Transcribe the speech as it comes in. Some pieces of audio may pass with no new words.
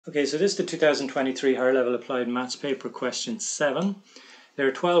Okay, so this is the 2023 Higher Level Applied Maths paper question 7. There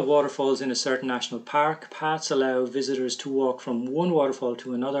are 12 waterfalls in a certain national park. Paths allow visitors to walk from one waterfall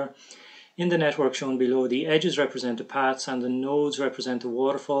to another. In the network shown below, the edges represent the paths and the nodes represent the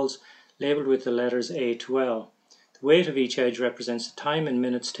waterfalls, labelled with the letters A to L. The weight of each edge represents the time in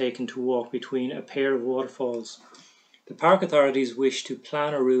minutes taken to walk between a pair of waterfalls. The park authorities wish to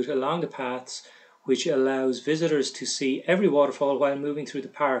plan a route along the paths which allows visitors to see every waterfall while moving through the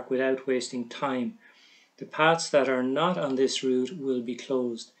park without wasting time. The paths that are not on this route will be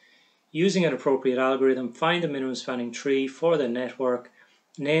closed. Using an appropriate algorithm, find the minimum spanning tree for the network.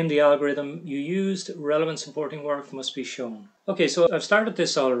 Name the algorithm you used. Relevant supporting work must be shown. Okay, so I've started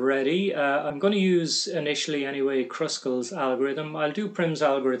this already. I'm going to use initially anyway Kruskal's algorithm. I'll do Prim's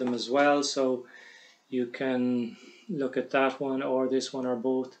algorithm as well, so you can look at that one or this one or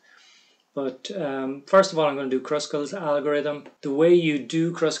both. But first of all, I'm going to do Kruskal's algorithm. The way you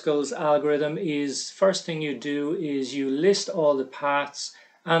do Kruskal's algorithm is, first thing you do is you list all the paths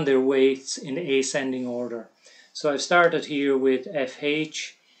and their weights in ascending order. So I've started here with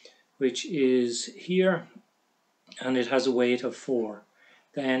FH, which is here, and it has a weight of 4.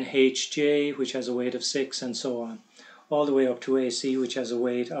 Then HJ, which has a weight of 6, and so on, all the way up to AC, which has a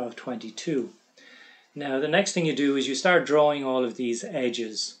weight of 22. Now, the next thing you do is you start drawing all of these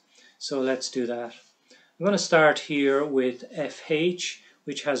edges. So let's do that. I'm going to start here with FH,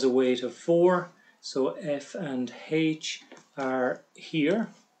 which has a weight of 4. So F and H are here.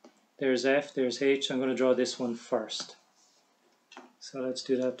 There's F, there's H. So I'm going to draw this one first. So let's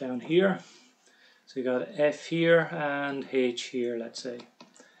do that down here. So you got F here and H here, let's say.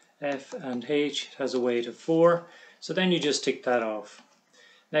 F and H has a weight of 4. So then you just tick that off.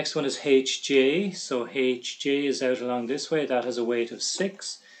 Next one is HJ. So HJ is out along this way. That has a weight of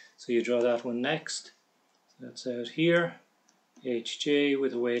 6. So you draw that one next. That's out here. HJ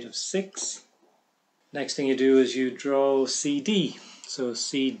with a weight of 6. Next thing you do is you draw CD. So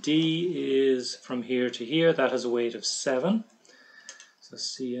CD is from here to here. That has a weight of 7. So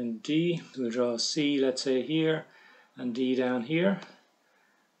C and D. We'll draw C, let's say here, and D down here.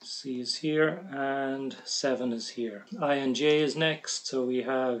 C is here and 7 is here. I and J is next. So we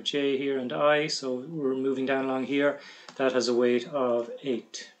have J here and I. So we're moving down along here. That has a weight of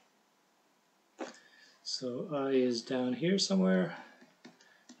 8. So I is down here somewhere.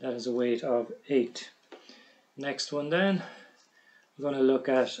 That is a weight of 8. Next one then, we're going to look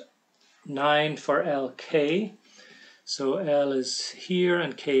at 9 for LK. So L is here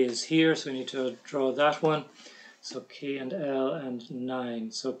and K is here, so we need to draw that one. So K and L and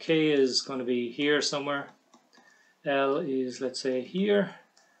 9. So K is going to be here somewhere. L is, let's say, here,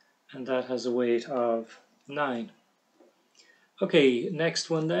 and that has a weight of 9. Okay, next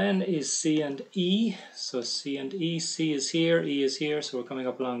one then is C and E. So C and E, C is here, E is here, so we're coming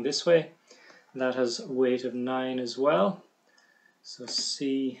up along this way. That has a weight of 9 as well. So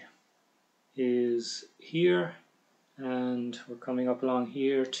C is here, and we're coming up along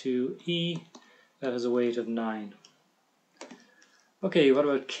here to E. That has a weight of 9. Okay, what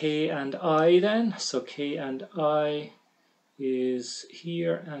about K and I then? So K and I is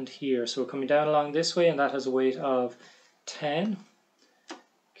here and here. So we're coming down along this way, and that has a weight of 10.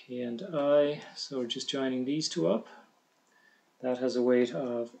 K and I, so we're just joining these two up. That has a weight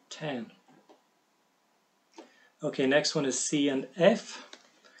of 10. Okay, next one is C and F.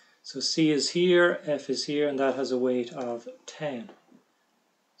 So C is here, F is here, and that has a weight of 10.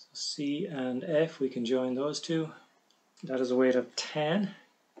 So C and F, we can join those two. That is a weight of 10.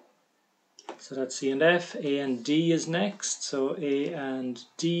 So that's C and F. A and D is next. So A and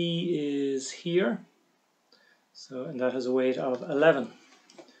D is here. So, and that has a weight of 11.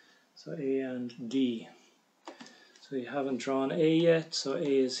 So A and D. So you haven't drawn A yet. So A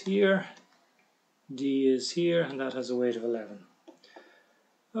is here. D is here, and that has a weight of 11.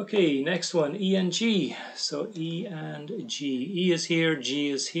 Okay, next one, E and G. So E and G. E is here, G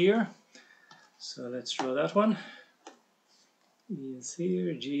is here. So let's draw that one. E is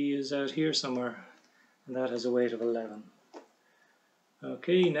here, G is out here somewhere, and that has a weight of 11.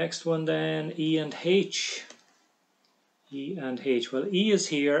 Okay, next one then, E and H. E and H. Well, E is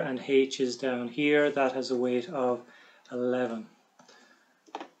here and H is down here. That has a weight of 11.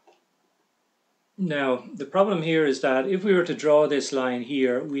 Now, the problem here is that if we were to draw this line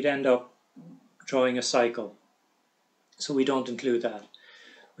here, we'd end up drawing a cycle. So we don't include that.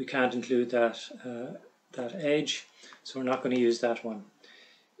 We can't include that, that edge, so we're not going to use that one.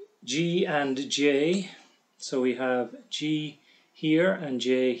 G and J, so we have G here and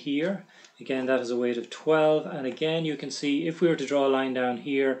J here. Again, that has a weight of 12, and again you can see if we were to draw a line down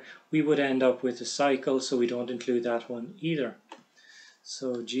here, we would end up with a cycle, so we don't include that one either.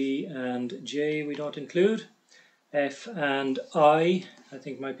 So G and J we don't include. F and I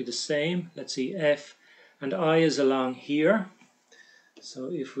think might be the same. Let's see, F and I is along here. So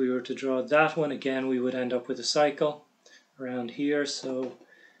if we were to draw that one again, we would end up with a cycle around here, so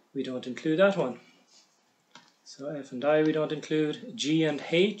we don't include that one. So F and I we don't include. G and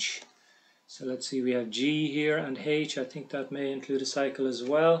H. So let's see, we have G here and H. I think that may include a cycle as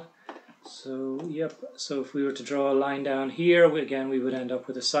well. So yep, so if we were to draw a line down here, again we would end up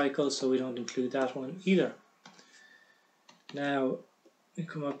with a cycle, so we don't include that one either. Now we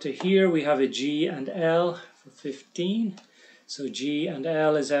come up to here, we have a G and L for 15. So G and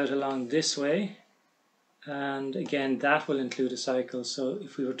L is out along this way, and again that will include a cycle. So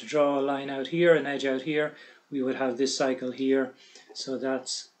if we were to draw a line out here, an edge out here, we would have this cycle here, so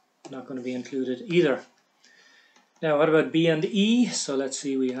that's not going to be included either. Now what about B and E? So let's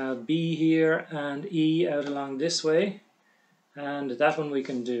see, we have B here and E out along this way, and that one we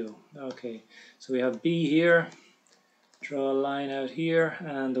can do. Okay, so we have B here, draw a line out here,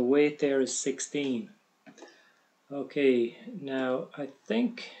 and the weight there is 16. Okay, now I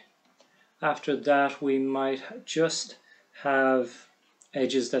think after that we might just have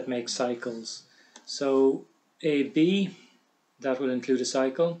edges that make cycles. So AB, that will include a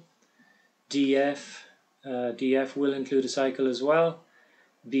cycle. DF, DF will include a cycle as well.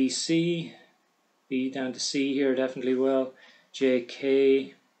 BC, B down to C here definitely will.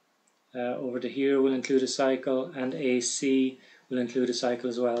 JK over to here will include a cycle, and AC will include a cycle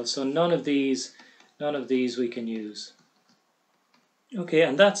as well. So none of these we can use. Okay,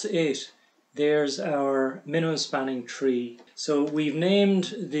 and that's it. There's our minimum spanning tree. So we've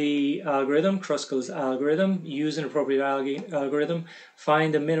named the algorithm, Kruskal's algorithm. Use an appropriate algorithm.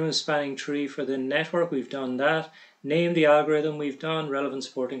 Find the minimum spanning tree for the network. We've done that. Name the algorithm. We've done. Relevant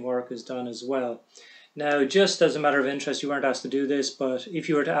supporting work is done as well. Now, just as a matter of interest, you weren't asked to do this, but if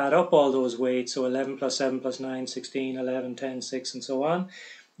you were to add up all those weights, so 11 plus 7 plus 9, 16, 11, 10, 6, and so on,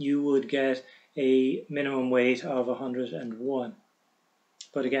 you would get a minimum weight of 101.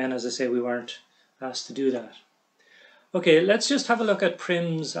 But again, as I say, we weren't asked to do that. Okay, let's just have a look at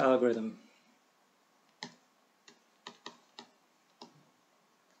Prim's algorithm.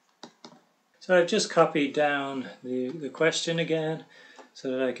 So I've just copied down the question again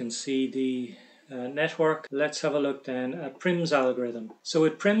so that I can see the network. Let's have a look then at Prim's algorithm. So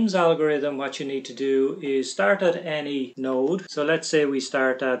with Prim's algorithm, what you need to do is start at any node. So let's say we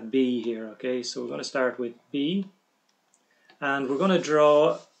start at B here, okay? So we're going to start with B, and we're going to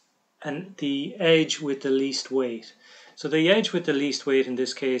draw the edge with the least weight. So the edge with the least weight in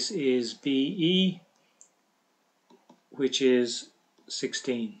this case is BE, which is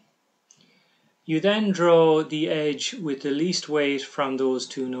 16. You then draw the edge with the least weight from those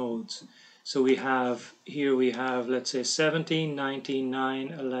two nodes. So we have, here we have, let's say 17, 19,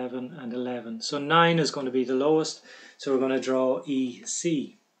 9, 11, and 11. So 9 is going to be the lowest, so we're going to draw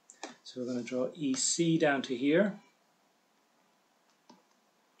EC. So we're going to draw EC down to here,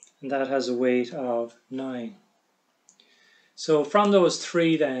 and that has a weight of 9. So from those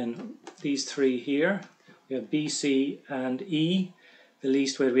three then, these three here, we have B, C, and E. The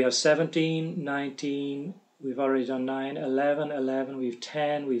least weight, we have 17, 19, we've already done 9, 11, 11, we've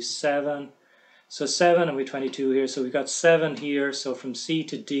 10, we've 7. So 7 and we've 22 here, so we've got 7 here. So from C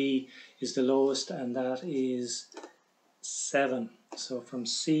to D is the lowest, and that is 7. So from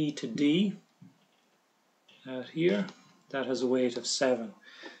C to D, out here, that has a weight of 7.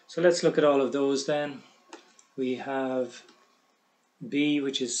 So let's look at all of those then. We have B,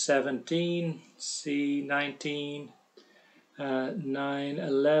 which is 17, C, 19, 9,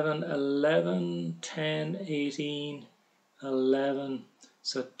 11, 11, 10, 18, 11.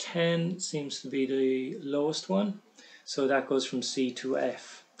 So 10 seems to be the lowest one. So that goes from C to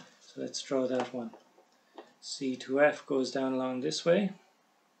F. So let's draw that one. C to F goes down along this way.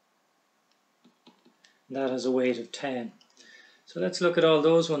 And that has a weight of 10. So let's look at all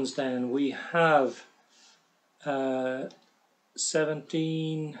those ones then. We have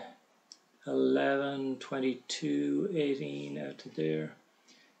 17, 11, 22, 18 out to there,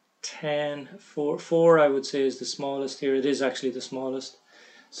 10, 4 I would say is the smallest here. It is actually the smallest.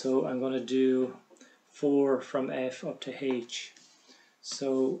 So I'm going to do 4 from F up to H.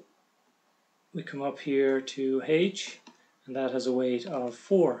 So we come up here to H, and that has a weight of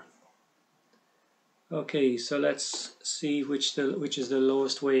 4. Okay, so let's see which is the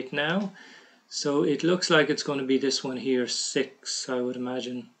lowest weight now. So it looks like it's going to be this one here, 6, I would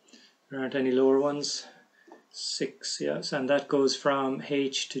imagine. There aren't any lower ones. 6, yes, and that goes from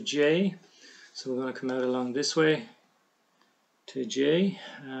H to J. So we're going to come out along this way to J,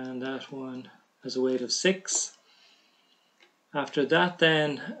 and that one has a weight of 6. After that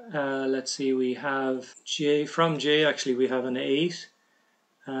then, let's see, we have J, from J actually we have an 8,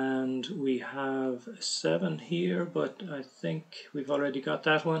 and we have a 7 here, but I think we've already got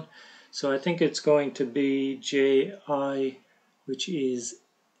that one. So I think it's going to be JI, which is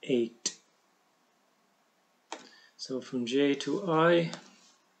 8. So from J to I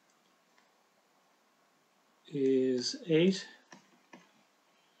is 8.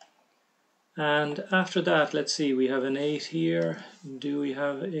 And after that, let's see, we have an 8 here. Do we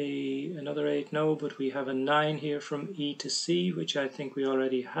have another 8? No, but we have a 9 here from E to C, which I think we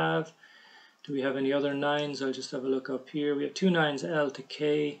already have. Do we have any other 9s? I'll just have a look up here. We have 2 9s, L to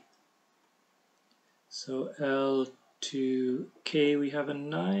K. So L to K, we have a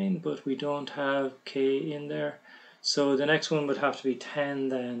 9, but we don't have K in there. So the next one would have to be 10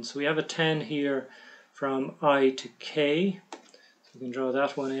 then. So we have a 10 here from I to K. So we can draw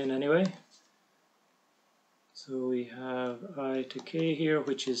that one in anyway. So we have I to K here,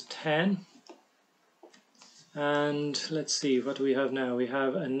 which is 10. And let's see, what do we have now? We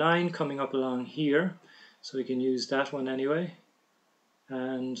have a 9 coming up along here, so we can use that one anyway.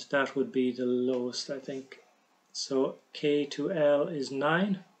 And that would be the lowest, I think. So K to L is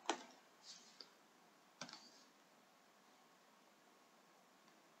 9.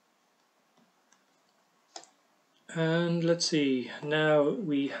 And let's see, now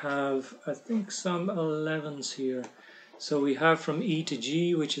we have, I think, some 11s here. So we have from E to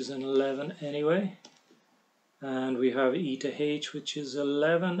G, which is an 11 anyway. And we have E to H, which is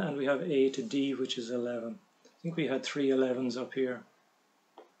 11. And we have A to D, which is 11. I think we had 3 11s up here.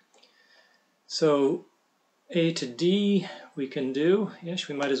 So A to D we can do. Yes,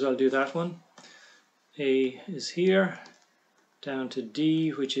 we might as well do that one. A is here, down to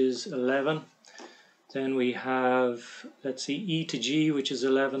D, which is 11. Then we have, let's see, E to G, which is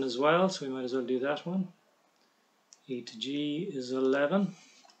 11 as well, so we might as well do that one. E to G is 11.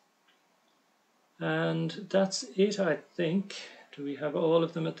 And that's it, I think. Do we have all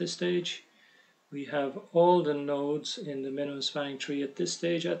of them at this stage? We have all the nodes in the minimum spanning tree at this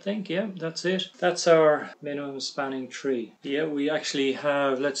stage, I think. Yeah, that's it. That's our minimum spanning tree. Yeah, we actually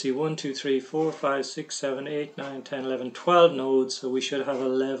have, let's see, 1, 2, 3, 4, 5, 6, 7, 8, 9, 10, 11, 12 nodes, so we should have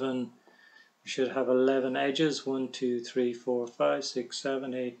 11. We should have 11 edges, 1, 2, 3, 4, 5, 6,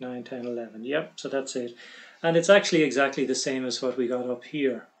 7, 8, 9, 10, 11. Yep, so that's it. And it's actually exactly the same as what we got up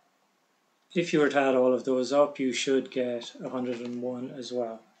here. If you were to add all of those up, you should get 101 as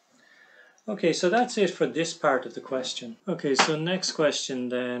well. Okay, so that's it for this part of the question. Okay, so next question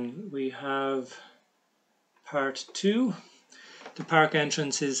then, we have part 2. The park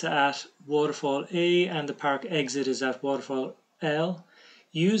entrance is at waterfall A and the park exit is at waterfall L.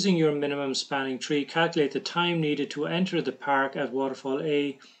 Using your minimum spanning tree, calculate the time needed to enter the park at waterfall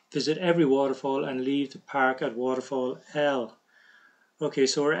A, visit every waterfall and leave the park at waterfall L. Okay,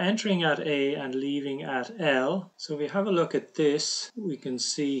 so we're entering at A and leaving at L. So if we have a look at this, we can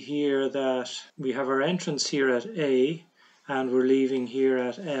see here that we have our entrance here at A and we're leaving here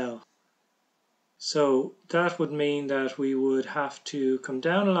at L. So that would mean that we would have to come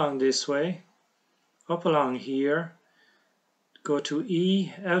down along this way, up along here, go to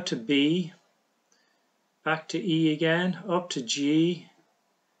E, out to B, back to E again, up to G,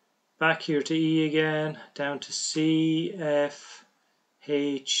 back here to E again, down to C, F,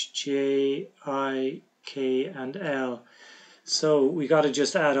 H, J, I, K and L. So we got to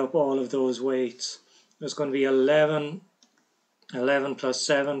just add up all of those weights. There's going to be 11 plus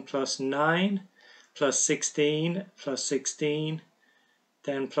 7 plus 9 plus 16 plus 16,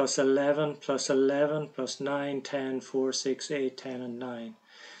 then plus 11 plus 11 plus 9, 10, 4, 6, 8, 10 and 9.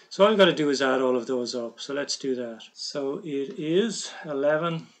 So all I've got to do is add all of those up. So let's do that. So it is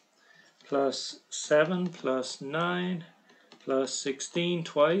 11 plus 7 plus 9 plus 16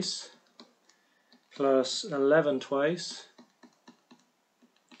 twice plus 11 twice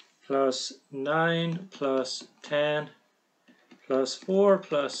plus 9 plus 10 plus 4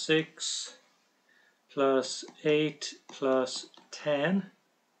 plus 6 plus 8 plus 10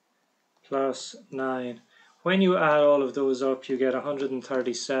 plus 9. When you add all of those up, you get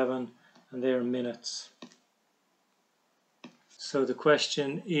 137, and they are minutes. So the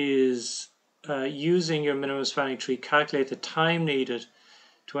question is, using your minimum spanning tree, calculate the time needed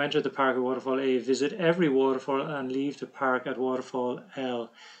to enter the park at waterfall A, visit every waterfall and leave the park at waterfall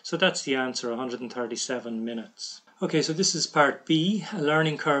L. So that's the answer, 137 minutes. Okay, so this is part B. A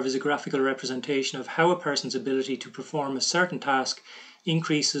learning curve is a graphical representation of how a person's ability to perform a certain task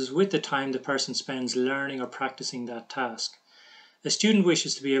increases with the time the person spends learning or practicing that task. A student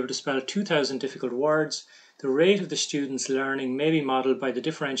wishes to be able to spell 2,000 difficult words. the rate of the student's learning may be modeled by the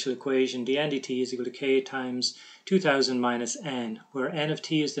differential equation dn dt is equal to k times 2000 minus n, where n of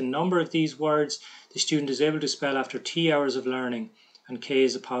t is the number of these words the student is able to spell after t hours of learning, and k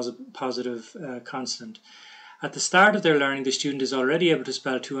is a positive constant. At the start of their learning, the student is already able to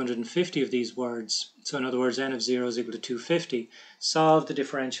spell 250 of these words. So in other words, n of 0 is equal to 250. Solve the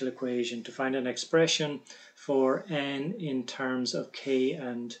differential equation to find an expression for n in terms of k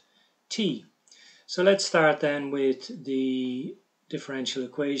and t. So let's start then with the differential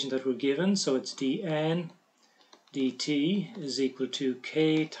equation that we're given. So it's dn dt is equal to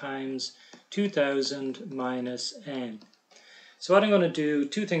k times 2000 minus n. So what I'm going to do,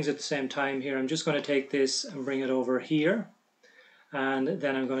 two things at the same time here. I'm just going to take this and bring it over here. And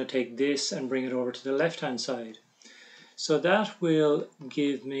then I'm going to take this and bring it over to the left-hand side. So that will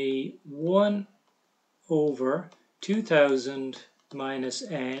give me 1 over 2000 minus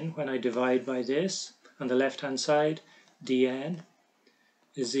n when I divide by this on the left-hand side. dn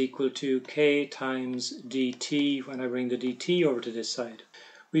is equal to k times dt when I bring the dt over to this side.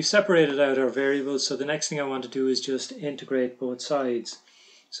 We've separated out our variables, so the next thing I want to do is just integrate both sides.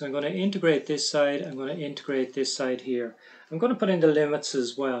 So I'm going to integrate this side, I'm going to integrate this side here. I'm going to put in the limits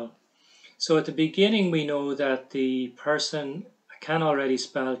as well. So at the beginning we know that the person can already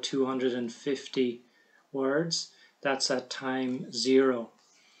spell 250 words. That's at time 0.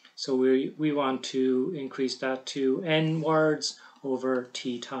 So we want to increase that to n words over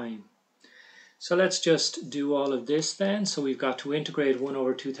t time. So let's just do all of this then. So we've got to integrate 1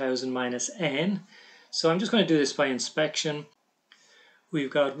 over 2000 minus n. So I'm just going to do this by inspection. We've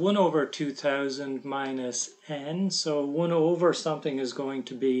got 1 over 2000 minus n. So 1 over something is going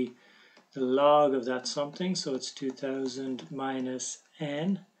to be the log of that something. So it's 2000 minus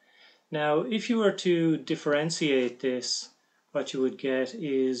n. Now if you were to differentiate this, what you would get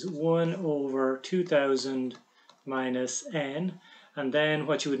is 1 over 2000 minus n. And then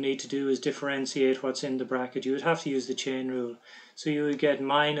what you would need to do is differentiate what's in the bracket. You would have to use the chain rule. So you would get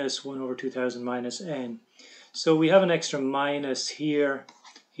minus 1 over 2000 minus n. So we have an extra minus here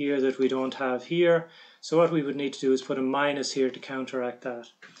that we don't have here. So what we would need to do is put a minus here to counteract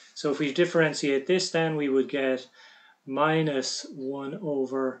that. So if we differentiate this, then we would get minus 1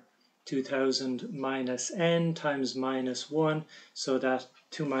 over 2000 minus n times minus 1. So that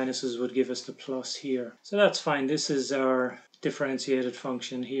two minuses would give us the plus here. So that's fine. This is our differentiated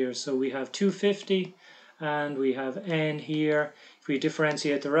function here. So we have 250 and we have n here. If we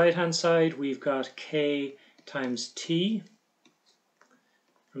differentiate the right hand side, we've got k times t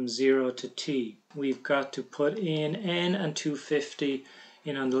from 0 to t. We've got to put in n and 250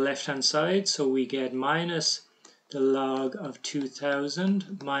 in on the left hand side, so we get minus the log of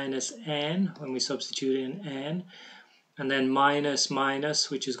 2000 minus n when we substitute in n, and then minus minus,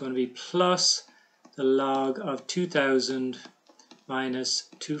 which is going to be plus the log of 2000 minus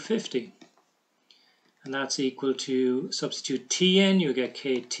 250, and that's equal to, substitute t in, you get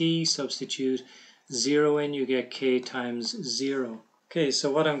kt, substitute 0 in, you get k times 0. Okay,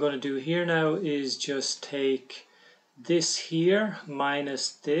 so what I'm going to do here now is just take this here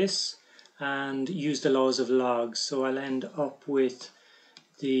minus this and use the laws of logs. So I'll end up with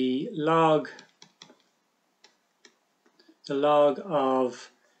the log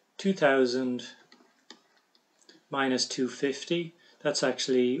of 2000 minus 250, that's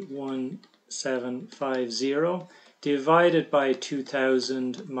actually 1750, divided by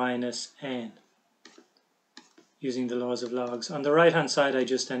 2000 minus n, using the laws of logs. On the right hand side I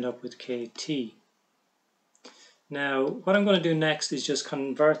just end up with kt. Now what I'm going to do next is just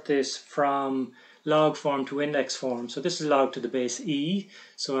convert this from log form to index form. So this is log to the base e,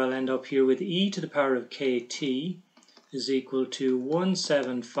 so I'll end up here with e to the power of kt is equal to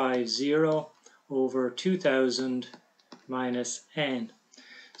 1750 over 2000 minus n.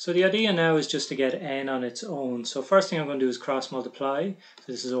 So the idea now is just to get n on its own. So first thing I'm going to do is cross multiply.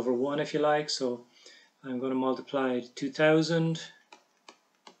 So this is over 1 if you like. So I'm going to multiply 2000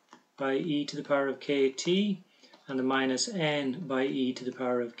 by e to the power of kt and the minus n by e to the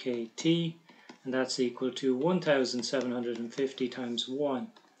power of kt, and that's equal to 1750 times 1.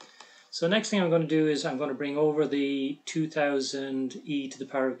 So next thing I'm going to do is I'm going to bring over the 2000 e to the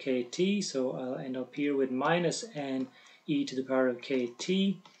power of kt, so I'll end up here with minus n e to the power of kt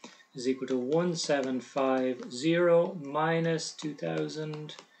is equal to 1750 minus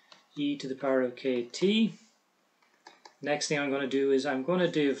 2000 e to the power of kt. Next thing I'm going to do is I'm going to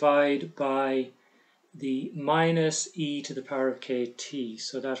divide by the minus e to the power of kt,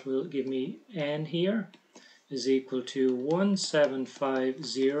 so that will give me n here is equal to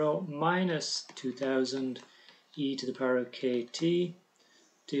 1750 minus 2000 e to the power of kt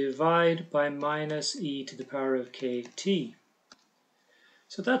divide by minus e to the power of kt.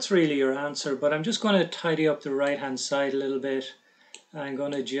 So that's really your answer, but I'm just going to tidy up the right hand side a little bit. I'm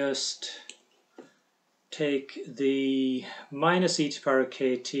going to just take the minus e to the power of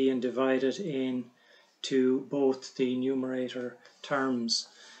kt and divide it into both the numerator terms.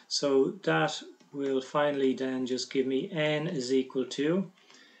 So that will finally then just give me n is equal to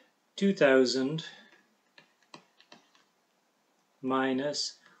 2000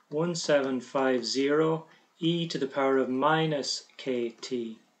 minus 1750 e to the power of minus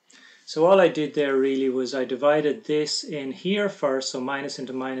kt. So all I did there really was I divided this in here first, so minus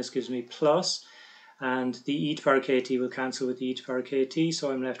into minus gives me plus, and the e to the power kt will cancel with the e to the power kt, so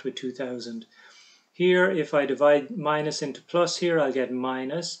I'm left with 2000. Here, if I divide minus into plus here, I'll get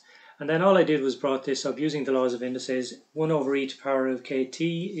minus, and then all I did was brought this up using the laws of indices. 1 over e to the power of kt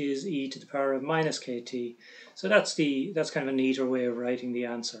is e to the power of minus kt. So that's kind of a neater way of writing the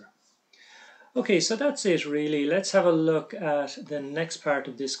answer. Okay, so that's it really. Let's have a look at the next part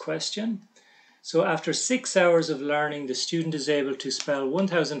of this question. So after 6 hours of learning, the student is able to spell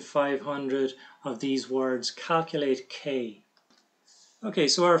 1,500 of these words. Calculate k. Okay,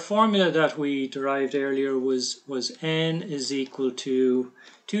 so our formula that we derived earlier was n is equal to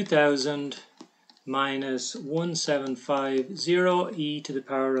 2000 minus 1750 e to the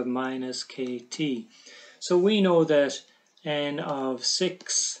power of minus kt. So we know that n of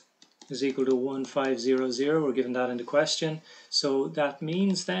 6 is equal to 1500. We're given that in the question. So that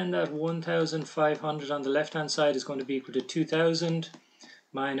means then that 1500 on the left hand side is going to be equal to 2000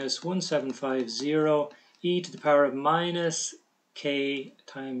 minus 1750 e to the power of minus k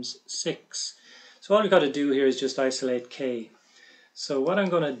times 6. So all we've got to do here is just isolate k. So what I'm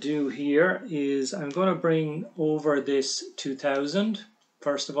going to do here is I'm going to bring over this 2000.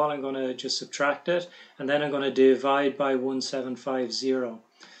 First of all, I'm going to just subtract it, and then I'm going to divide by 1750.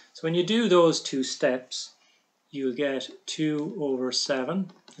 So when you do those two steps, you'll get 2 over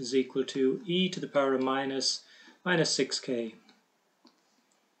 7 is equal to e to the power of minus 6k.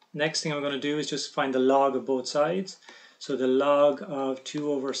 Next thing I'm going to do is just find the log of both sides. So the log of 2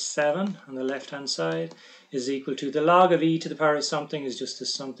 over 7 on the left hand side is equal to the log of e to the power of something is just the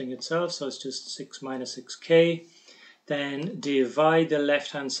something itself, so it's just 6 minus 6k. Then divide the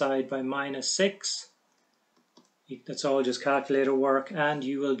left hand side by minus 6. That's all just calculator work, and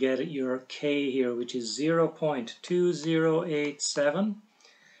you will get your k here, which is 0.2087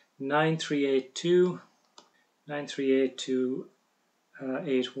 9382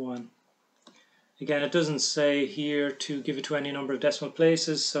 Again, it doesn't say here to give it to any number of decimal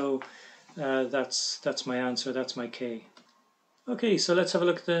places, so that's my answer, that's my k. Okay, so let's have a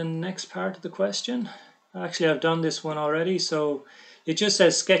look at the next part of the question. Actually, I've done this one already, so it just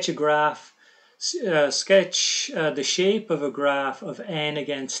says sketch a graph. Sketch the shape of a graph of n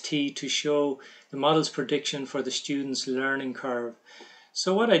against t to show the model's prediction for the student's learning curve.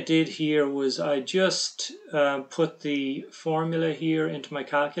 So what I did here was I just put the formula here into my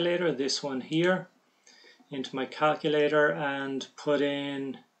calculator, this one here, into my calculator, and put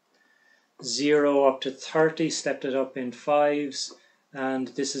in 0 up to 30, stepped it up in 5s, and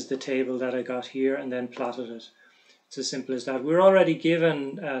this is the table that I got here, and then plotted it. It's as simple as that. We're already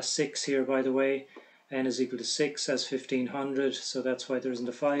given 6 here, by the way. N is equal to 6 as 1500, so that's why there isn't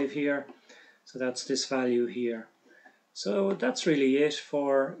a 5 here. So that's this value here. So that's really it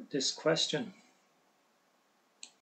for this question.